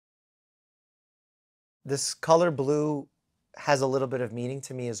This color blue has a little bit of meaning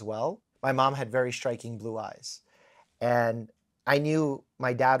to me as well. My mom had very striking blue eyes. And I knew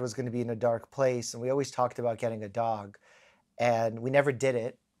my dad was going to be in a dark place. And we always talked about getting a dog. And we never did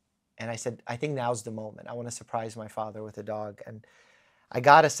it. And I said, I think now's the moment. I want to surprise my father with a dog. And I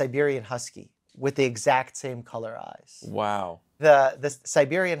got a Siberian Husky with the exact same color eyes. Wow. The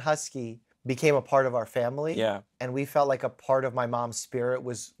Siberian Husky became a part of our family. Yeah. And we felt like a part of my mom's spirit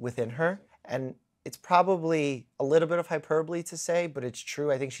was within her. And it's probably a little bit of hyperbole to say, but it's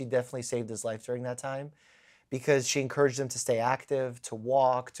true. I think she definitely saved his life during that time because she encouraged him to stay active, to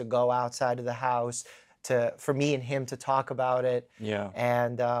walk, to go outside of the house, for me and him to talk about it. Yeah.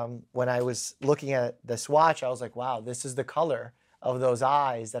 And when I was looking at this watch, I was like, wow, this is the color of those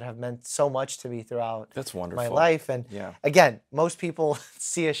eyes that have meant so much to me throughout That's wonderful. my life. And yeah. again, most people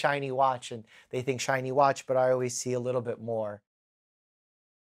see a shiny watch and they think shiny watch, but I always see a little bit more.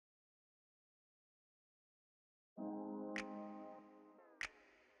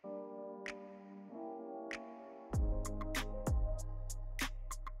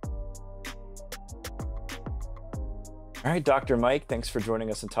 All right, Dr. Mike, thanks for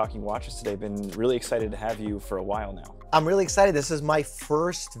joining us and Talking Watches today. Been really excited to have you for a while now. I'm really excited. This is my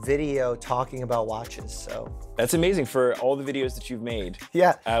first video talking about watches, so. That's amazing for all the videos that you've made.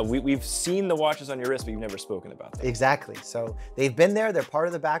 Yeah. We've seen the watches on your wrist, but you've never spoken about them. Exactly. So they've been there, they're part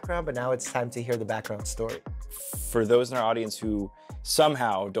of the background, but now it's time to hear the background story. For those in our audience who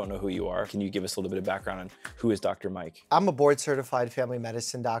somehow don't know who you are, can you give us a little bit of background on who is Dr. Mike? I'm a board certified family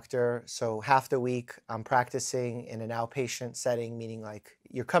medicine doctor. So half the week I'm practicing in an outpatient setting, meaning like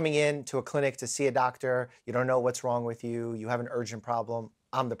you're coming in to a clinic to see a doctor, you don't know what's wrong with you, you have an urgent problem,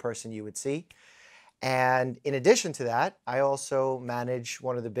 I'm the person you would see. And in addition to that, I also manage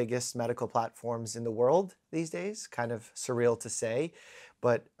one of the biggest medical platforms in the world these days, kind of surreal to say,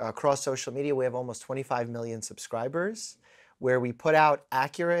 but across social media, we have almost 25 million subscribers where we put out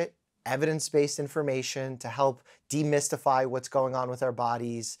accurate, evidence-based information to help demystify what's going on with our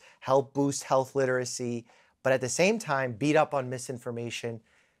bodies, help boost health literacy, but at the same time, beat up on misinformation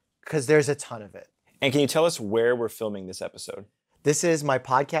because there's a ton of it. And can you tell us where we're filming this episode? This is my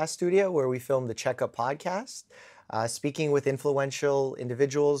podcast studio where we film the Checkup podcast, speaking with influential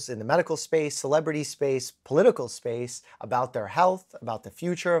individuals in the medical space, celebrity space, political space about their health, about the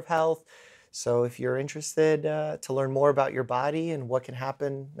future of health. So if you're interested to learn more about your body and what can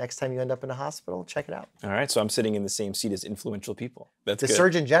happen next time you end up in a hospital, check it out. All right, so I'm sitting in the same seat as influential people. That's the good.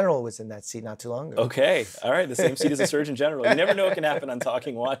 Surgeon General was in that seat not too long ago. Okay, all right, the same seat as the Surgeon General. You never know what can happen on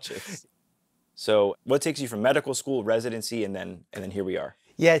Talking Watches. So what takes you from medical school, residency, and then here we are?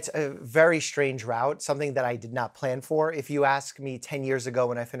 Yeah, it's a very strange route, something that I did not plan for. If you ask me 10 years ago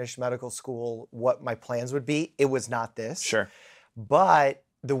when I finished medical school what my plans would be, it was not this. Sure. But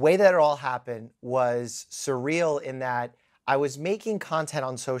the way that it all happened was surreal in that I was making content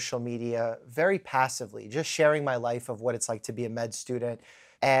on social media very passively, just sharing my life of what it's like to be a med student.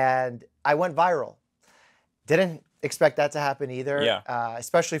 And I went viral. Didn't expect that to happen either, yeah.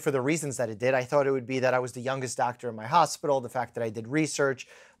 Especially for the reasons that it did. I thought it would be that I was the youngest doctor in my hospital, the fact that I did research,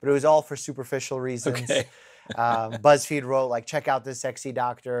 but it was all for superficial reasons. Okay. BuzzFeed wrote, like, check out this sexy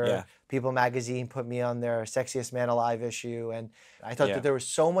doctor. Yeah. People magazine put me on their Sexiest Man Alive issue. And I thought that there was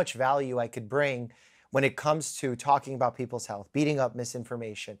so much value I could bring when it comes to talking about people's health, beating up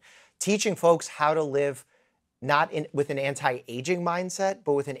misinformation, teaching folks how to live not with an anti-aging mindset,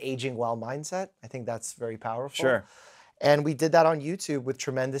 but with an aging well mindset. I think that's very powerful. Sure. And we did that on YouTube with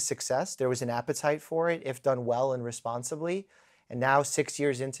tremendous success. There was an appetite for it, if done well and responsibly. And now 6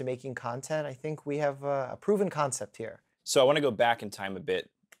 years into making content, I think we have a proven concept here. So I want to go back in time a bit.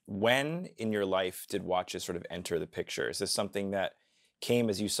 When in your life did watches sort of enter the picture? Is this something that came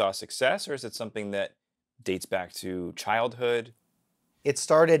as you saw success, or is it something that dates back to childhood? It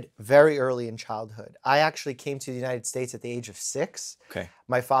started very early in childhood. I actually came to the United States at the age of 6. Okay.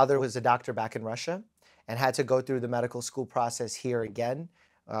 My father was a doctor back in Russia and had to go through the medical school process here again.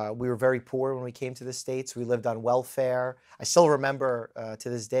 We were very poor when we came to the States. We lived on welfare. I still remember to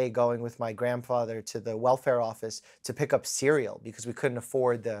this day going with my grandfather to the welfare office to pick up cereal because we couldn't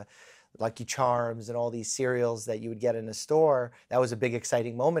afford the Lucky Charms and all these cereals that you would get in a store. That was a big,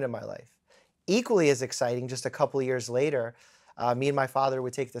 exciting moment in my life. Equally as exciting, just a couple of years later, me and my father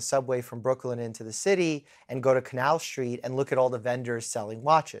would take the subway from Brooklyn into the city and go to Canal Street and look at all the vendors selling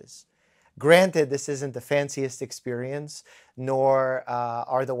watches. Granted, this isn't the fanciest experience, nor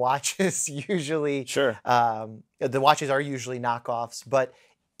are the watches usually, Sure. The watches are usually knockoffs, but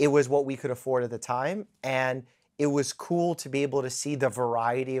it was what we could afford at the time. And it was cool to be able to see the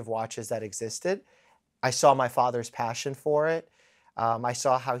variety of watches that existed. I saw my father's passion for it. I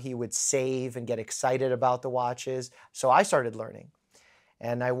saw how he would save and get excited about the watches. So I started learning.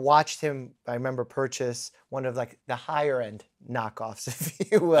 And I watched him, I remember, purchase one of like the higher end knockoffs,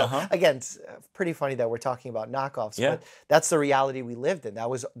 if you will. Uh-huh. Again, it's pretty funny that we're talking about knockoffs, Yeah. but that's the reality we lived in. That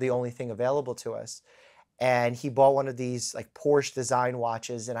was the only thing available to us. And he bought one of these like Porsche design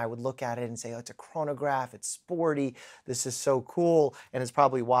watches, and I would look at it and say, oh, it's a chronograph, it's sporty, this is so cool. And it's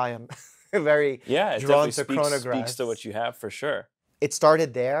probably why I'm very Yeah, it drawn definitely to speaks to chronographs. what you have for sure. It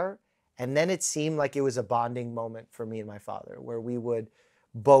started there, and then it seemed like it was a bonding moment for me and my father, where we would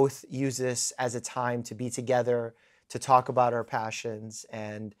both use this as a time to be together, to talk about our passions,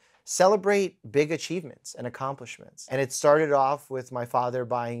 and celebrate big achievements and accomplishments. And it started off with my father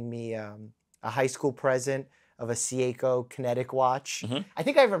buying me a high school present of a Seiko kinetic watch. Mhm. I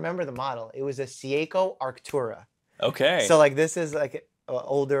think I remember the model. It was a Seiko Arctura. Okay. So like this is like an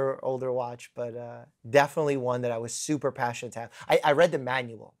older watch, but definitely one that I was super passionate to have. I read the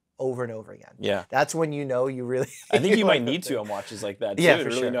manual over and over again. Yeah. That's when you know you really. I think you might like the need to thing. on watches like that too Yeah, to for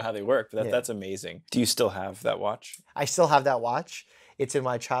really sure. know how they work. But Yeah. that's amazing. Do you still have that watch? I still have that watch. It's in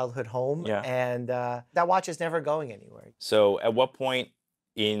my childhood home, Yeah. and that watch is never going anywhere. So at what point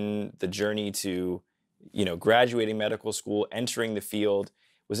in the journey to, graduating medical school, entering the field,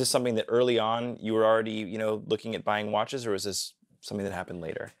 was this something that early on you were already, looking at buying watches, or was this something that happened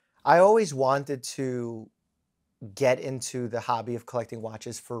later? I always wanted to get into the hobby of collecting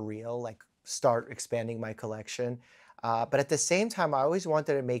watches for real, like start expanding my collection. But at the same time, I always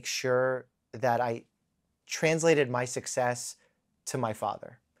wanted to make sure that I translated my success to my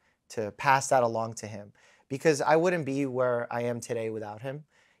father, to pass that along to him, because I wouldn't be where I am today without him.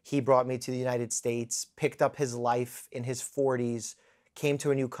 He brought me to the United States, picked up his life in his 40s, came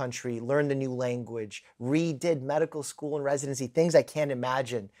to a new country, learned a new language, redid medical school and residency, things I can't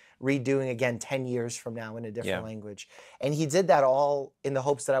imagine redoing again 10 years from now in a different Yeah. language. And he did that all in the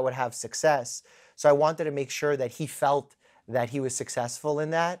hopes that I would have success. So I wanted to make sure that he felt that he was successful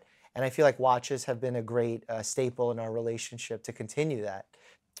in that. And I feel like watches have been a great staple in our relationship to continue that.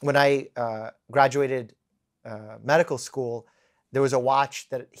 When I graduated medical school, there was a watch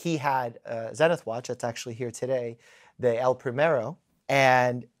that he had, a Zenith watch that's actually here today, the El Primero.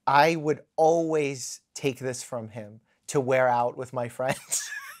 And I would always take this from him to wear out with my friends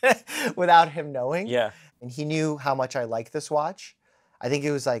without him knowing. Yeah. And he knew how much I liked this watch. I think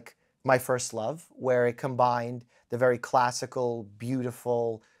it was like my first love, where it combined the very classical,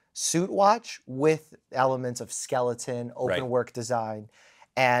 beautiful suit watch with elements of skeleton, open Right. work design.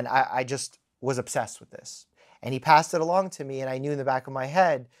 And I just was obsessed with this. And he passed it along to me, and I knew in the back of my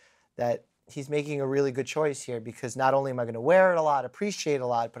head that he's making a really good choice here, because not only am I going to wear it a lot, appreciate it a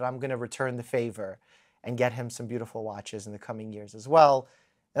lot, but I'm going to return the favor and get him some beautiful watches in the coming years as well.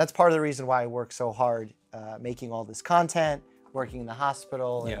 And that's part of the reason why I work so hard making all this content, working in the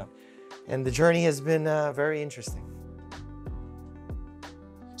hospital. Yeah. And the journey has been very interesting.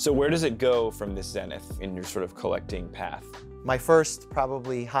 So where does it go from this Zenith in your sort of collecting path? My first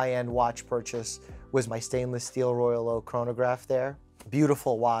probably high-end watch purchase was my stainless steel Royal Oak chronograph there.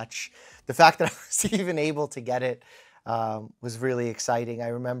 Beautiful watch. The fact that I was even able to get it was really exciting. I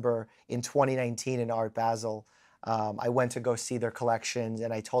remember in 2019 in Art Basel, I went to go see their collections,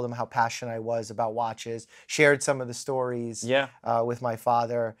 and I told them how passionate I was about watches, shared some of the stories Yeah. with my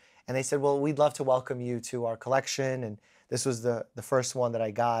father. And they said, well, we'd love to welcome you to our collection. And this was the first one that I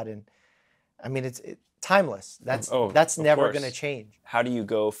got. And I mean, it's timeless. That's of never course. going to change. How do you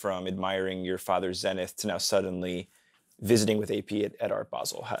go from admiring your father's Zenith to now suddenly visiting with AP at Art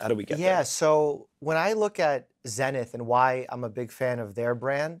Basel? How do we get Yeah, there? so when I look at Zenith and why I'm a big fan of their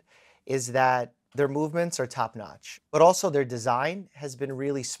brand is that their movements are top notch, but also their design has been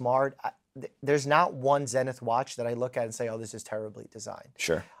really smart. There's not one Zenith watch that I look at and say, oh, this is terribly designed.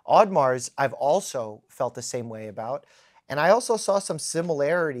 Sure. Audemars, I've also felt the same way about. And I also saw some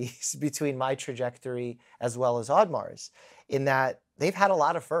similarities between my trajectory as well as Audemars in that they've had a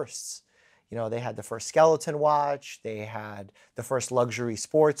lot of firsts. You know, they had the first skeleton watch, they had the first luxury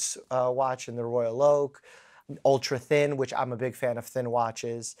sports watch in the Royal Oak, ultra thin, which I'm a big fan of thin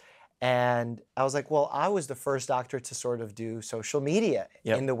watches. And I was like, well, I was the first doctor to sort of do social media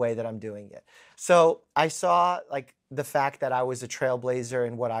Yep. in the way that I'm doing it. So I saw like the fact that I was a trailblazer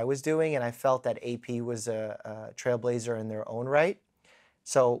in what I was doing, and I felt that AP was a trailblazer in their own right.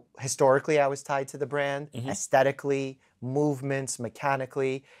 So historically, I was tied to the brand, aesthetically, movements,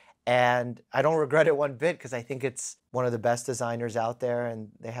 mechanically, and I don't regret it one bit because I think it's one of the best designers out there, and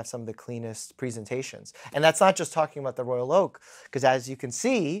they have some of the cleanest presentations. And that's not just talking about the Royal Oak, because as you can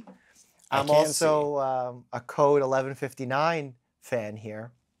see, I'm also a code 1159 fan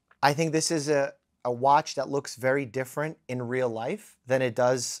here. I think this is a a watch that looks very different in real life than it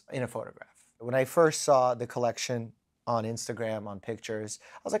does in a photograph. When I first saw the collection on Instagram, on pictures,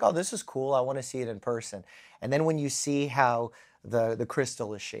 I was like, oh, this is cool. I want to see it in person. And then when you see how the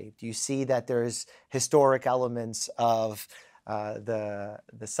crystal is shaped, you see that there's historic elements of the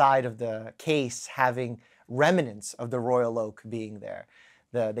side of the case having remnants of the royal oak being there,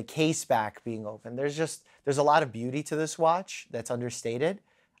 the case back being open. There's a lot of beauty to this watch that's understated.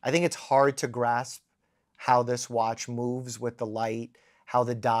 I think it's hard to grasp how this watch moves with the light, how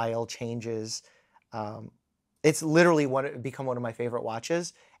the dial changes. It's literally become one of my favorite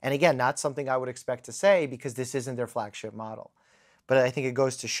watches. And again, not something I would expect to say because this isn't their flagship model. But I think it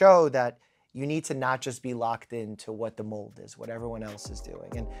goes to show that you need to not just be locked into what the mold is, what everyone else is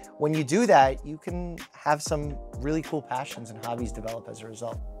doing. And when you do that, you can have some really cool passions and hobbies develop as a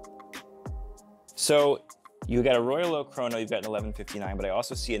result. So you got a Royal Oak chrono, you've got an 1159, but I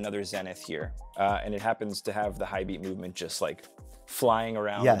also see another Zenith here. And it happens to have the high beat movement just like flying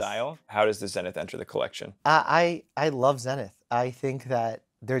around the dial. How does the Zenith enter the collection? I love Zenith. I think that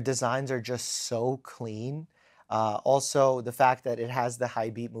their designs are just so clean. Also, the fact that it has the high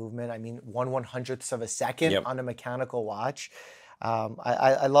beat movement, I mean, 1/100th of a second on a mechanical watch.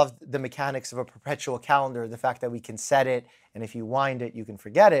 I love the mechanics of a perpetual calendar, the fact that we can set it, and if you wind it, you can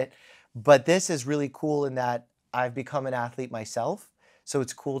forget it. But this is really cool in that I've become an athlete myself. So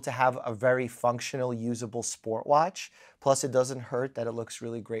it's cool to have a very functional, usable sport watch. Plus, it doesn't hurt that it looks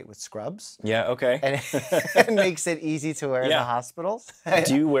really great with scrubs. Yeah, okay. And it makes it easy to wear in the hospitals.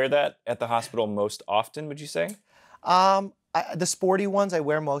 Do you wear that at the hospital most often, would you say? The sporty ones I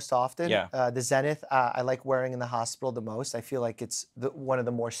wear most often. Yeah. The Zenith, I like wearing in the hospital the most. I feel like it's one of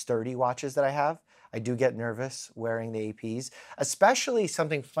the more sturdy watches that I have. I do get nervous wearing the APs, especially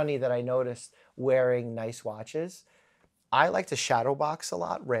something funny that I noticed wearing nice watches. I like to shadow box a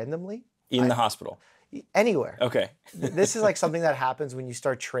lot randomly. In the hospital? Anywhere. Okay. This is like something that happens when you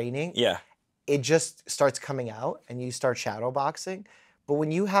start training. Yeah. It just starts coming out and you start shadow boxing. But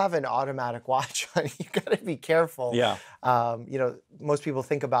when you have an automatic watch on, you got to be careful. Yeah. You know, most people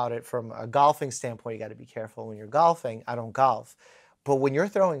think about it from a golfing standpoint. You got to be careful when you're golfing. I don't golf. But when you're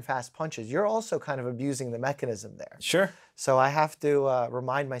throwing fast punches, you're also kind of abusing the mechanism there. Sure. So I have to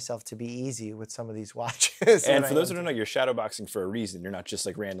remind myself to be easy with some of these watches. And for those who don't know, you're shadow boxing for a reason. You're not just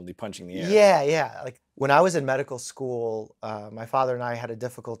like randomly punching the air. Yeah, yeah. Like when I was in medical school, my father and I had a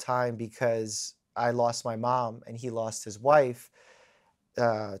difficult time because I lost my mom and he lost his wife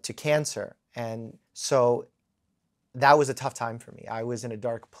to cancer. And so that was a tough time for me. I was in a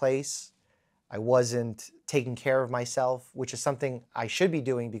dark place. I wasn't taking care of myself, which is something I should be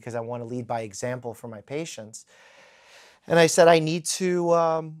doing because I want to lead by example for my patients. And I said, I need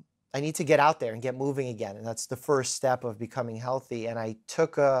to get out there and get moving again. And that's the first step of becoming healthy. And I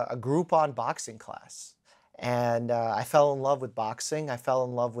took a Groupon boxing class. And I fell in love with boxing. I fell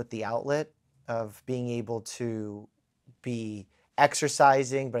in love with the outlet of being able to be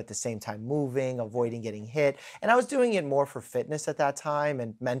exercising, but at the same time moving, avoiding getting hit. And I was doing it more for fitness at that time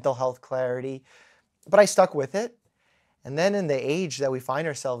and mental health clarity, but I stuck with it. And then in the age that we find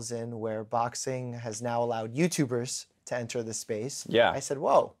ourselves in, where boxing has now allowed YouTubers to enter the space, I said,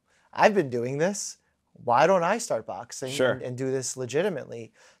 whoa, I've been doing this. Why don't I start boxing and do this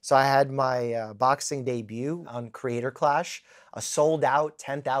legitimately? So I had my boxing debut on Creator Clash, a sold out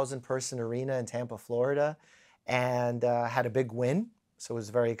 10,000 person arena in Tampa, Florida. And had a big win, so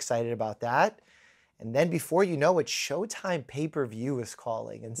was very excited about that. And then before you know it, Showtime pay-per-view is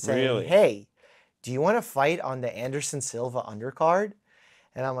calling and saying, hey, do you want to fight on the Anderson Silva undercard?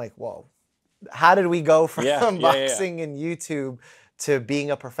 And I'm like, whoa, how did we go from boxing and YouTube to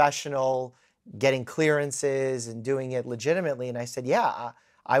being a professional, getting clearances and doing it legitimately? And I said, yeah,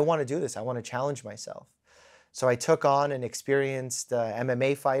 I want to do this. I want to challenge myself. So I took on an experienced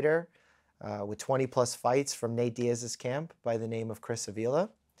MMA fighter with 20 plus fights from Nate Diaz's camp by the name of Chris Avila.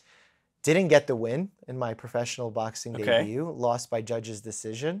 Didn't get the win in my professional boxing debut, lost by judge's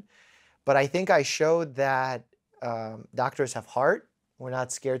decision. But I think I showed that doctors have heart. We're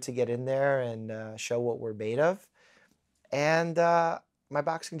not scared to get in there and show what we're made of. And my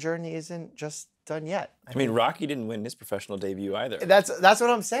boxing journey isn't just done yet. I mean, Rocky didn't win his professional debut either. That's what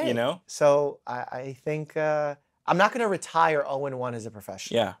I'm saying. You know? So I think I'm not going to retire 0-1 as a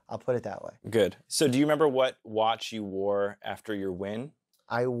professional. Yeah. I'll put it that way. Good. So do you remember what watch you wore after your win?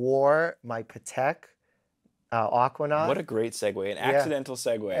 I wore my Patek Aquanaut. What a great segue, an accidental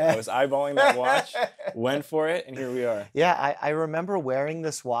segue. I was eyeballing that watch, went for it, and here we are. Yeah, I remember wearing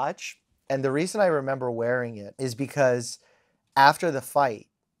this watch, and the reason I remember wearing it is because after the fight,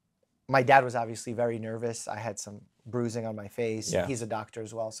 my dad was obviously very nervous. I had some bruising on my face. Yeah. He's a doctor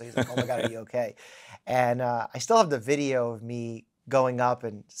as well, so he's like, "Oh my God, are you okay?" And I still have the video of me going up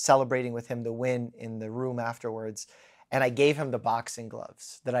and celebrating with him the win in the room afterwards. And I gave him the boxing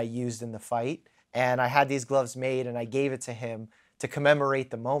gloves that I used in the fight. And I had these gloves made and I gave it to him to commemorate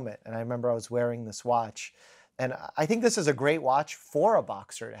the moment. And I remember I was wearing this watch. And I think this is a great watch for a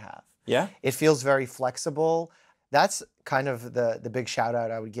boxer to have. Yeah. It feels very flexible. That's kind of the big shout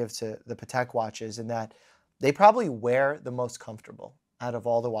out I would give to the Patek watches, in that they probably wear the most comfortable out of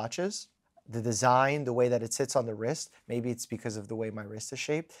all the watches. The design, the way that it sits on the wrist, maybe it's because of the way my wrist is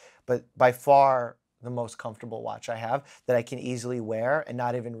shaped, but by far the most comfortable watch I have that I can easily wear and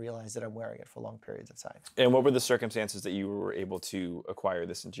not even realize that I'm wearing it for long periods of time. And what were the circumstances that you were able to acquire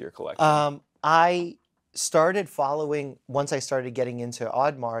this into your collection? I started following, once I started getting into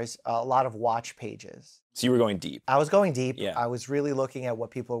Audemars, a lot of watch pages. So you were going deep. I was going deep. Yeah. I was really looking at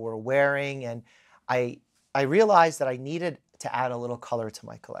what people were wearing, and I realized that I needed to add a little color to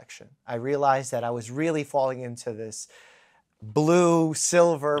my collection. I realized that I was really falling into this blue,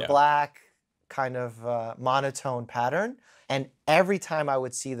 silver, black kind of monotone pattern. And every time I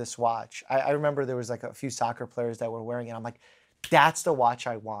would see this watch, I remember there was like a few soccer players that were wearing it. I'm like, that's the watch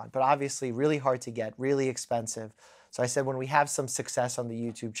I want. But obviously really hard to get, really expensive. So I said, when we have some success on the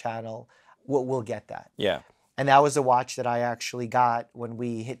YouTube channel, we'll get that. Yeah. And that was a watch that I actually got when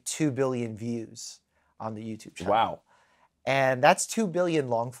we hit 2 billion views on the YouTube channel. Wow. And that's 2 billion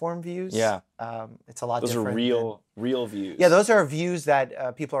long form views. Yeah. It's a lot Those different. are real views. Yeah, those are views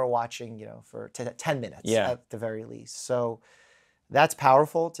that people are watching, you know, for 10 minutes at the very least. So that's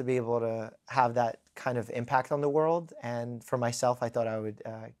powerful to be able to have that kind of impact on the world. And for myself, I thought I would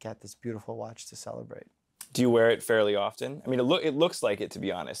get this beautiful watch to celebrate. Do you wear it fairly often? I mean, it looks like it, to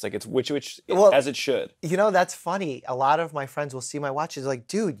be honest. Like it's Well, as it should. You know, that's funny. A lot of my friends will see my watches like,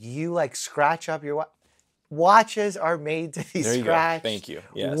 dude, you like scratch up your watch. Watches are made to be scratched, Thank you.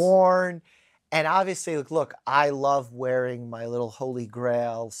 Yes. worn. And obviously, look, I love wearing my little Holy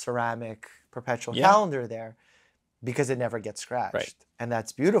Grail ceramic perpetual calendar there because it never gets scratched. Right. And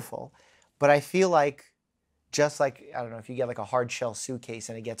that's beautiful. But I feel like, just like, I don't know, if you get like a hard shell suitcase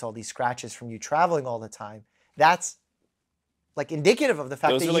and it gets all these scratches from you traveling all the time, that's like indicative of the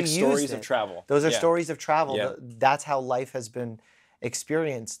fact that you used it. Those are like stories of travel. Those are stories of travel. Yeah. That's how life has been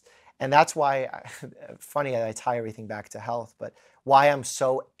experienced. And that's why, funny, I tie everything back to health, but why I'm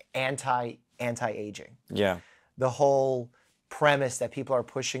so anti-aging. Yeah. The whole premise that people are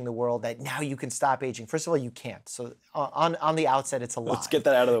pushing the world that now you can stop aging. First of all, you can't. So on the outset, it's a lie. Let's get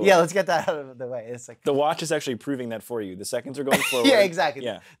that out of the way. Yeah, let's get that out of the way. It's like the watch is actually proving that for you. The seconds are going forward. yeah, exactly.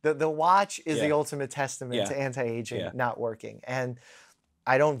 Yeah. The watch is the ultimate testament to anti-aging not working. And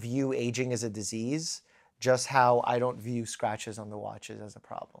I don't view aging as a disease, just how I don't view scratches on the watches as a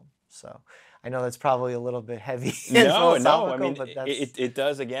problem. So I know that's probably a little bit heavy and philosophical, I mean, but that's... it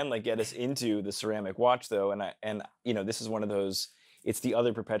does again like get us into the ceramic watch though, and you know, this is one of those. It's the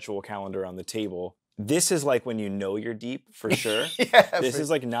other perpetual calendar on the table. This is like when you know you're deep for sure. This is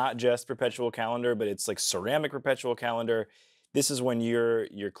like not just perpetual calendar, but it's like ceramic perpetual calendar. This is when you're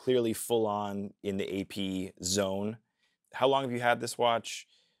clearly full on in the AP zone. How long have you had this watch?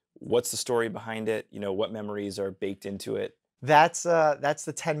 What's the story behind it? You know, what memories are baked into it? That's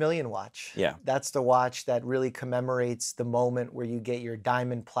the 10 million watch. Yeah. That's the watch that really commemorates the moment where you get your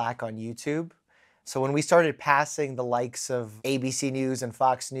diamond plaque on YouTube. So when we started passing the likes of ABC News and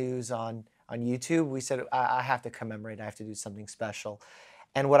Fox News on YouTube, we said, I have to commemorate, I have to do something special.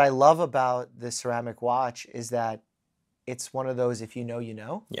 And what I love about the ceramic watch is that it's one of those, if you know, you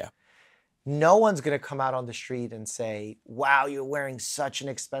know. Yeah. No one's gonna come out on the street and say, wow, you're wearing such an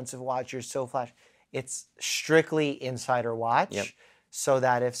expensive watch, you're so flash. It's strictly insider watch, so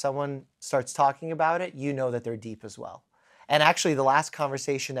that if someone starts talking about it, you know that they're deep as well. And actually, the last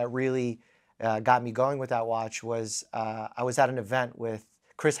conversation that really got me going with that watch was I was at an event with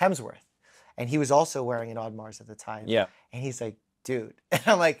Chris Hemsworth, and he was also wearing an Audemars at the time. Yeah. And he's like, dude. And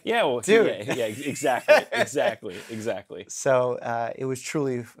I'm like, yeah, well, dude. Yeah, exactly. So it was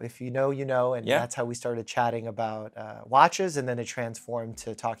truly, if you know, you know, and that's how we started chatting about watches, and then it transformed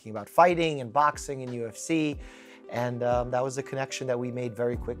to talking about fighting and boxing and UFC, and that was a connection that we made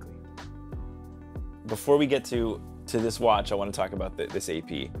very quickly. Before we get to this watch, I want to talk about this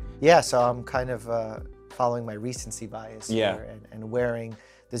AP. Yeah, so I'm kind of following my recency bias here and wearing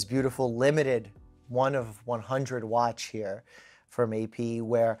this beautiful limited 1 of 100 watch here from AP,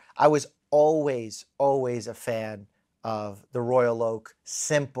 where I was always a fan of the Royal Oak,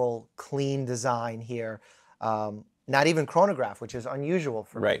 simple, clean design here. Not even chronograph, which is unusual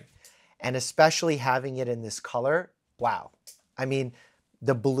for me. And especially having it in this color, wow. I mean,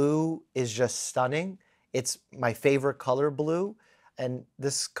 the blue is just stunning. It's my favorite color, blue. And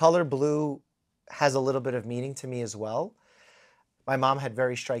this color blue has a little bit of meaning to me as well. My mom had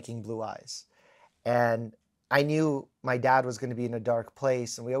very striking blue eyes. And I knew my dad was going to be in a dark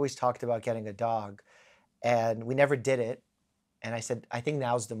place. And we always talked about getting a dog. And we never did it. And I said, I think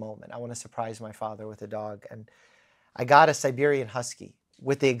now's the moment. I want to surprise my father with a dog. And I got a Siberian Husky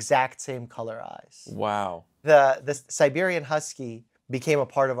with the exact same color eyes. Wow. The Siberian Husky became a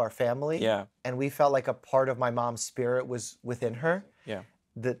part of our family. Yeah. And we felt like a part of my mom's spirit was within her. Yeah.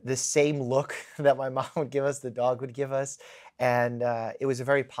 The same look that my mom would give us, the dog would give us. And it was a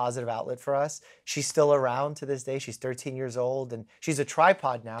very positive outlet for us. She's still around to this day. She's 13 years old, and she's a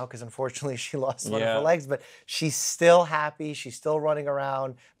tripod now because unfortunately she lost one of her legs, but she's still happy. She's still running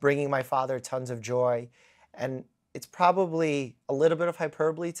around, bringing my father tons of joy. And it's probably a little bit of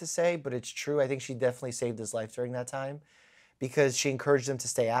hyperbole to say, but it's true. I think she definitely saved his life during that time because she encouraged him to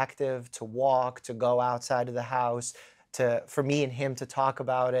stay active, to walk, to go outside of the house, for me and him to talk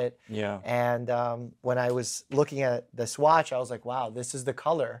about it. Yeah. And when I was looking at this watch, I was like, wow, this is the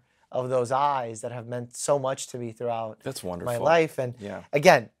color of those eyes that have meant so much to me throughout That's wonderful. my life. And yeah.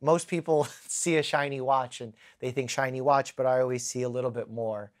 again, most people see a shiny watch and they think shiny watch, but I always see a little bit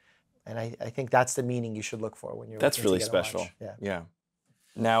more. And I think that's the meaning you should look for when you're That's looking to really get a watch. special. Yeah. Yeah.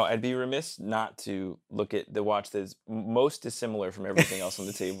 Now, I'd be remiss not to look at the watch that's most dissimilar from everything else on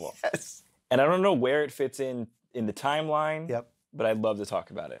the table. Yes. And I don't know where it fits in the timeline, Yep. but I'd love to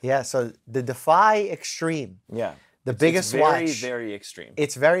talk about it. Yeah, so the Defy Extreme. Yeah. The biggest watch. It's very extreme.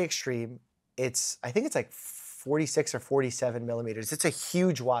 It's very extreme. I think it's like 46 or 47 millimeters. It's a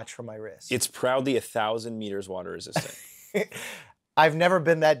huge watch for my wrist. It's proudly 1,000 meters water resistant. I've never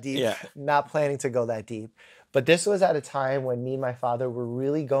been that deep, Yeah. not planning to go that deep. But this was at a time when me and my father were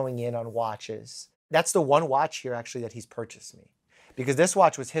really going in on watches. That's the one watch here actually that he's purchased me. Because this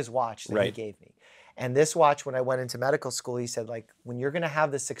watch was his watch that he gave me. And this watch, when I went into medical school, he said, like, when you're going to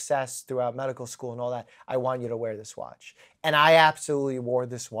have the success throughout medical school and all that, I want you to wear this watch. And I absolutely wore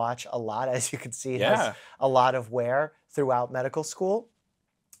this watch a lot. As you can see, it has a lot of wear throughout medical school.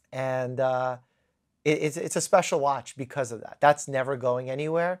 And it's a special watch because of that. That's never going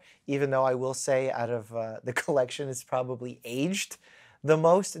anywhere, even though I will say out of the collection, it's probably aged the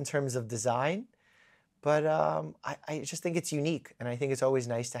most in terms of design. But I just think it's unique, and I think it's always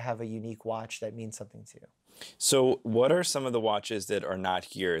nice to have a unique watch that means something to you. So what are some of the watches that are not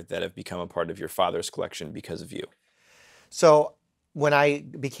here that have become a part of your father's collection because of you? So when I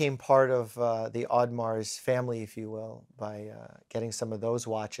became part of the Audemars family, if you will, by getting some of those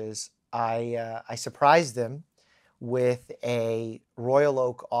watches, I surprised them with a Royal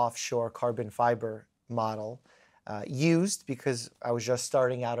Oak offshore carbon fiber model, used because I was just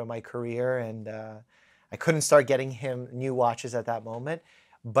starting out in my career and I couldn't start getting him new watches at that moment.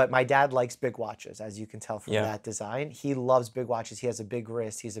 But my dad likes big watches, as you can tell from that design. He loves big watches. He has a big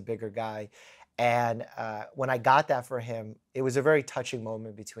wrist. He's a bigger guy. And when I got that for him, it was a very touching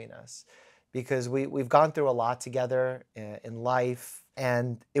moment between us because we've gone through a lot together in life.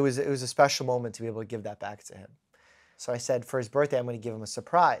 And it was a special moment to be able to give that back to him. So I said, for his birthday, I'm going to give him a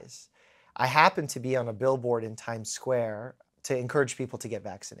surprise. I happened to be on a billboard in Times Square to encourage people to get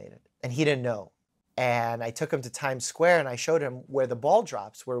vaccinated. And he didn't know. And I took him to Times Square and I showed him where the ball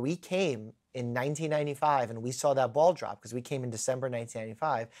drops, where we came in 1995 and we saw that ball drop because we came in December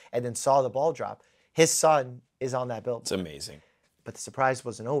 1995 and then saw the ball drop. His son is on that billboard. It's amazing. But the surprise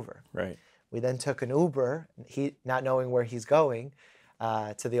wasn't over. Right. We then took an Uber, he not knowing where he's going,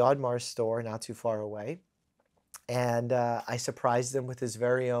 to the Audemars store not too far away. And I surprised him with his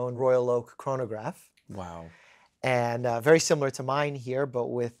very own Royal Oak chronograph. Wow. And very similar to mine here, but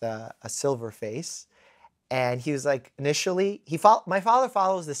with a silver face. And he was like, initially, my father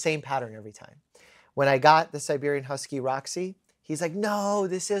follows the same pattern every time. When I got the Siberian Husky Roxy, he's like, no,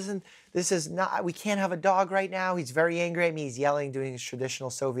 this is not, we can't have a dog right now. He's very angry at me. He's yelling, doing his traditional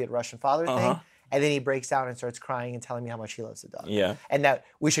Soviet Russian father thing. And then he breaks down and starts crying and telling me how much he loves the dog. Yeah. And that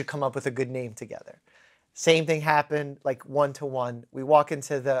we should come up with a good name together. Same thing happened, like one-to-one. We walk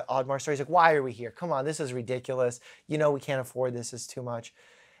into the Audemars store. He's like, why are we here? Come on, this is ridiculous. You know we can't afford this. It's too much.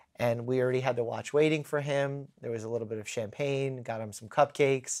 And we already had the watch waiting for him. There was a little bit of champagne, got him some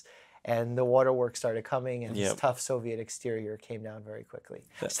cupcakes, and the waterworks started coming, and his tough Soviet exterior came down very quickly.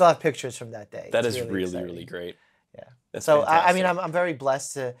 I still have pictures from that day. That is really, really great. Yeah. That's so, fantastic. I mean, I'm very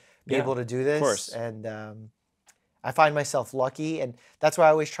blessed to be able to do this. Of course. And I find myself lucky, and that's why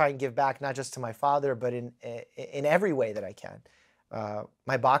I always try and give back, not just to my father, but in every way that I can.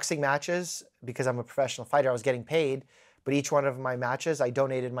 My boxing matches, because I'm a professional fighter, I was getting paid, but each one of my matches, I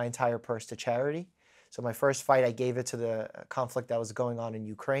donated my entire purse to charity. So my first fight, I gave it to the conflict that was going on in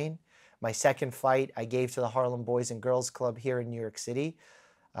Ukraine. My second fight I gave to the Harlem Boys and Girls Club here in New York City,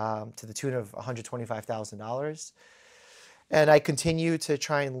 to the tune of $125,000. And I continue to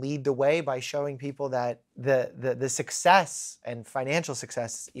try and lead the way by showing people that the success, and financial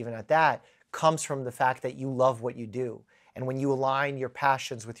success even at that, comes from the fact that you love what you do. And when you align your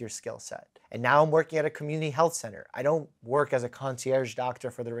passions with your skill set. And now I'm working at a community health center. I don't work as a concierge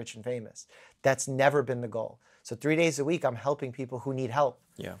doctor for the rich and famous. That's never been the goal. So 3 days a week, I'm helping people who need help.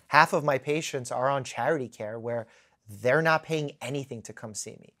 Yeah. Half of my patients are on charity care where they're not paying anything to come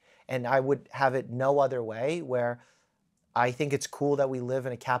see me. And I would have it no other way, where I think it's cool that we live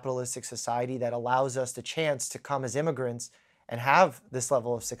in a capitalistic society that allows us the chance to come as immigrants and have this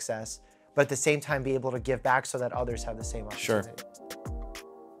level of success, but at the same time be able to give back so that others have the same opportunity. Sure.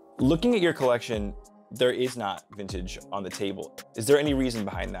 Looking at your collection, there is not vintage on the table. Is there any reason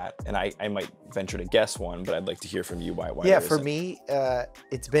behind that? And I might venture to guess one, but I'd like to hear from you why Yeah, there for isn't. me,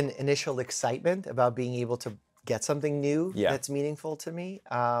 it's been initial excitement about being able to get something new that's meaningful to me.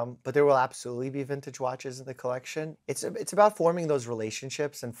 But there will absolutely be vintage watches in the collection. It's about forming those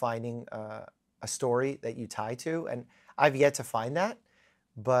relationships and finding a story that you tie to. And I've yet to find that.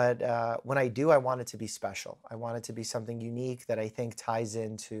 But when I do, I want it to be special. I want it to be something unique that I think ties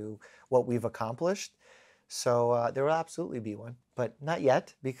into what we've accomplished. So there will absolutely be one, but not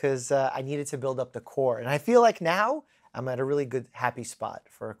yet, because I needed to build up the core. And I feel like now I'm at a really good, happy spot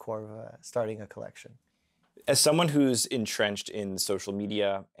for a core of starting a collection. As someone who's entrenched in social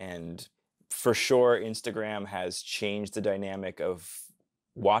media, and for sure Instagram has changed the dynamic of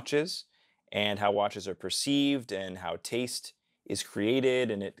watches and how watches are perceived and how taste is created,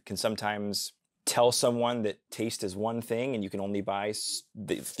 and it can sometimes tell someone that taste is one thing and you can only buy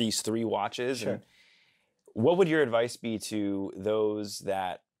these 3 watches. Sure. And what would your advice be to those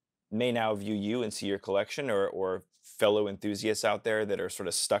that may now view you and see your collection, or fellow enthusiasts out there that are sort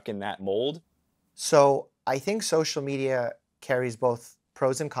of stuck in that mold? So I think social media carries both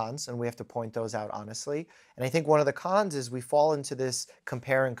pros and cons, and we have to point those out honestly. And I think one of the cons is we fall into this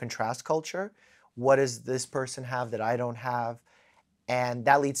compare and contrast culture. What does this person have that I don't have? And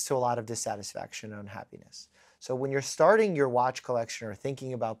that leads to a lot of dissatisfaction and unhappiness. So when you're starting your watch collection or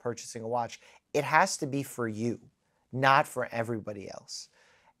thinking about purchasing a watch, it has to be for you, not for everybody else.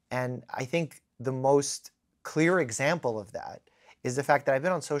 And I think the most clear example of that is the fact that I've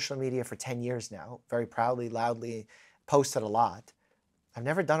been on social media for 10 years now, very proudly, loudly, posted a lot. I've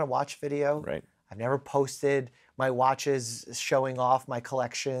never done a watch video. Right. I've never posted my watches showing off my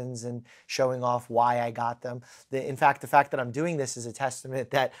collections and showing off why I got them. In fact, the fact that I'm doing this is a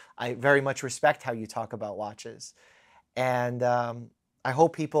testament that I very much respect how you talk about watches. And I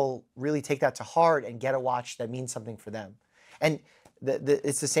hope people really take that to heart and get a watch that means something for them. And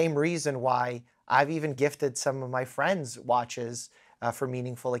it's the same reason why I've even gifted some of my friends watches for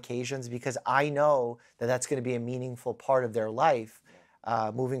meaningful occasions, because I know that that's going to be a meaningful part of their life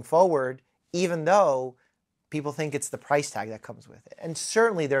moving forward, even though people think it's the price tag that comes with it. And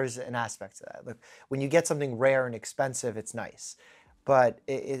certainly there's an aspect to that. Look, when you get something rare and expensive, it's nice. But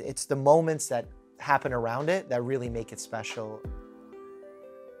it's the moments that happen around it that really make it special.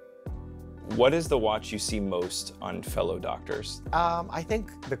 What is the watch you see most on fellow doctors? I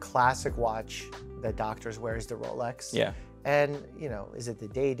think the classic watch that doctors wear is the Rolex. Yeah. And, you know, is it the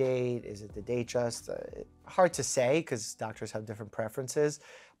day date? Is it the date just? Hard to say, because doctors have different preferences.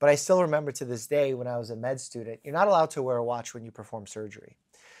 But I still remember to this day when I was a med student, you're not allowed to wear a watch when you perform surgery.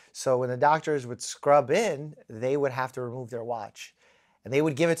 So when the doctors would scrub in, they would have to remove their watch. And they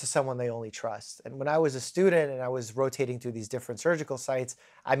would give it to someone they only trust. And when I was a student and I was rotating through these different surgical sites,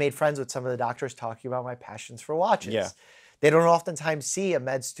 I made friends with some of the doctors talking about my passions for watches. Yeah. They don't oftentimes see a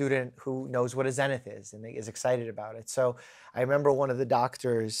med student who knows what a zenith is and is excited about it. So I remember one of the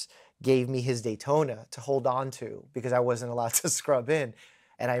doctors gave me his Daytona to hold on to because I wasn't allowed to scrub in.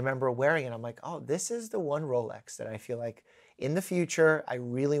 And I remember wearing it. I'm like, oh, this is the one Rolex that I feel like in the future, I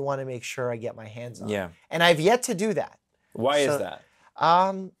really want to make sure I get my hands on. Yeah. And I've yet to do that. Why is that?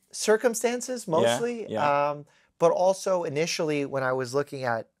 Circumstances mostly. Yeah. But also initially when I was looking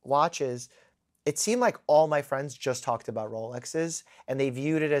at watches, it seemed like all my friends just talked about Rolexes and they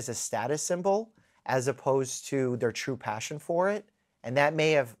viewed it as a status symbol as opposed to their true passion for it. And that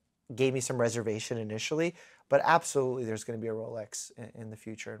may have gave me some reservation initially, but absolutely there's going to be a Rolex in the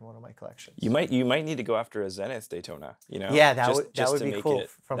future in one of my collections. You might need to go after a Zenith Daytona, you know? Yeah, that would to be make cool it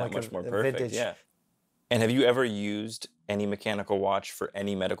from that like much more a perfect. vintage. Yeah. And have you ever used any mechanical watch for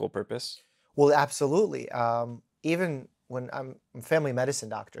any medical purpose? Well, absolutely. Even when I'm a family medicine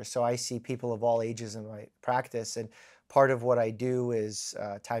doctor, so I see people of all ages in my practice, and part of what I do is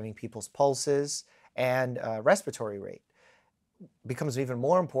timing people's pulses and respiratory rate. becomes even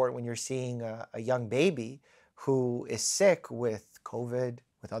more important when you're seeing a young baby who is sick with COVID,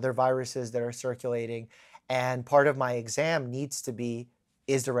 with other viruses that are circulating. And part of my exam needs to be,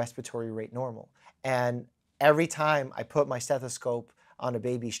 is the respiratory rate normal? And every time I put my stethoscope on a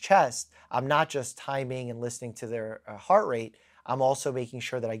baby's chest, I'm not just timing and listening to their heart rate, I'm also making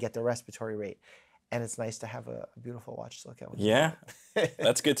sure that I get the respiratory rate. And it's nice to have a beautiful watch to look at. Yeah,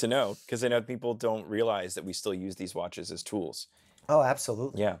 that's good to know, because I know people don't realize that we still use these watches as tools. Oh,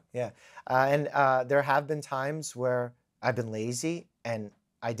 absolutely. Yeah. Yeah. And there have been times where I've been lazy and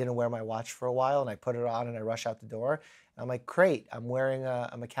I didn't wear my watch for a while and I put it on and I rush out the door. I'm like, great, I'm wearing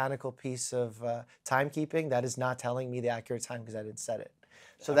a mechanical piece of timekeeping that is not telling me the accurate time because I didn't set it.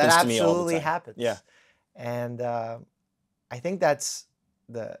 So that Happens to me all the absolutely time. happens. Yeah. And I think that's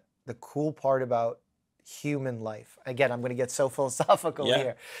the cool part about human life. Again, I'm going to get so philosophical Yeah.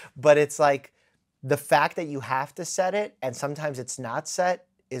 here, but it's like the fact that you have to set it and sometimes it's not set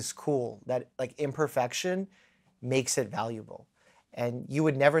is cool. That like imperfection makes it valuable. And you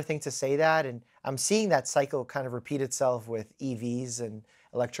would never think to say that. And I'm seeing that cycle kind of repeat itself with EVs and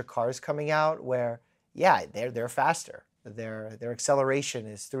electric cars coming out where, yeah, they're faster. Their acceleration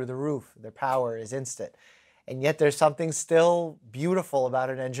is through the roof. Their power is instant. And yet there's something still beautiful about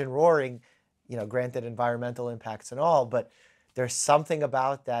an engine roaring, you know, granted environmental impacts and all, but there's something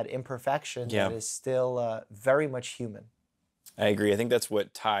about that imperfection that is still very much human. I agree. I think that's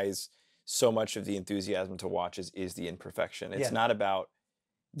what ties so much of the enthusiasm to watches is the imperfection. It's not about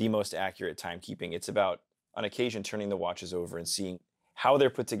the most accurate timekeeping. It's about, on occasion, turning the watches over and seeing how they're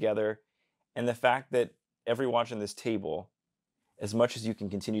put together, and the fact that every watch on this table, as much as you can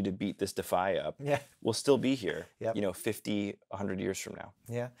continue to beat this defy up, will still be here, you know, 50, 100 years from now.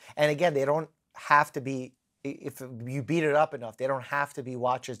 Yeah. And again, they don't have to be, if you beat it up enough, they don't have to be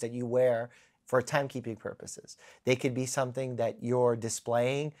watches that you wear for timekeeping purposes. They could be something that you're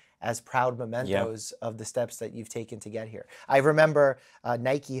displaying as proud mementos of the steps that you've taken to get here. I remember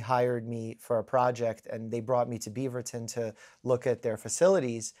Nike hired me for a project and they brought me to Beaverton to look at their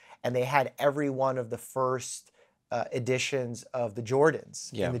facilities, and they had every one of the first editions of the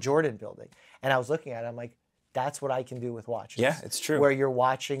Jordans in the Jordan building. And I was looking at it, I'm like, that's what I can do with watches. Yeah, it's true. Where you're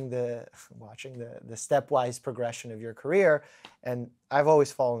watching the stepwise progression of your career, and I've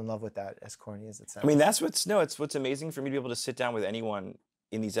always fallen in love with that, as corny as it sounds. I mean, that's what's amazing for me to be able to sit down with anyone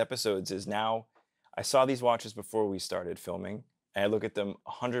in these episodes is now I saw these watches before we started filming, and I look at them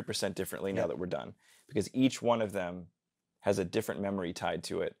 100% differently now that we're done, because each one of them has a different memory tied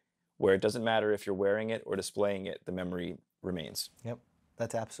to it, where it doesn't matter if you're wearing it or displaying it, the memory remains. Yep,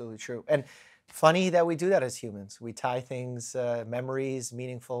 that's absolutely true. And funny that we do that as humans. We tie things, memories,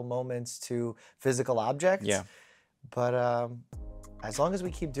 meaningful moments to physical objects. Yeah. But as long as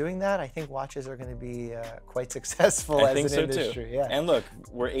we keep doing that, I think watches are going to be quite successful as an industry. Too. Yeah. And look,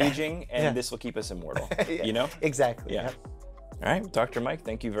 we're aging, and this will keep us immortal. You know? Exactly. Yeah. All right, Dr. Mike,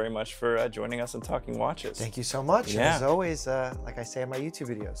 thank you very much for joining us and talking watches. Thank you so much. Yeah. As always, like I say in my YouTube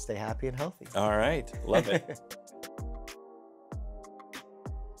videos, stay happy and healthy. All right, love it.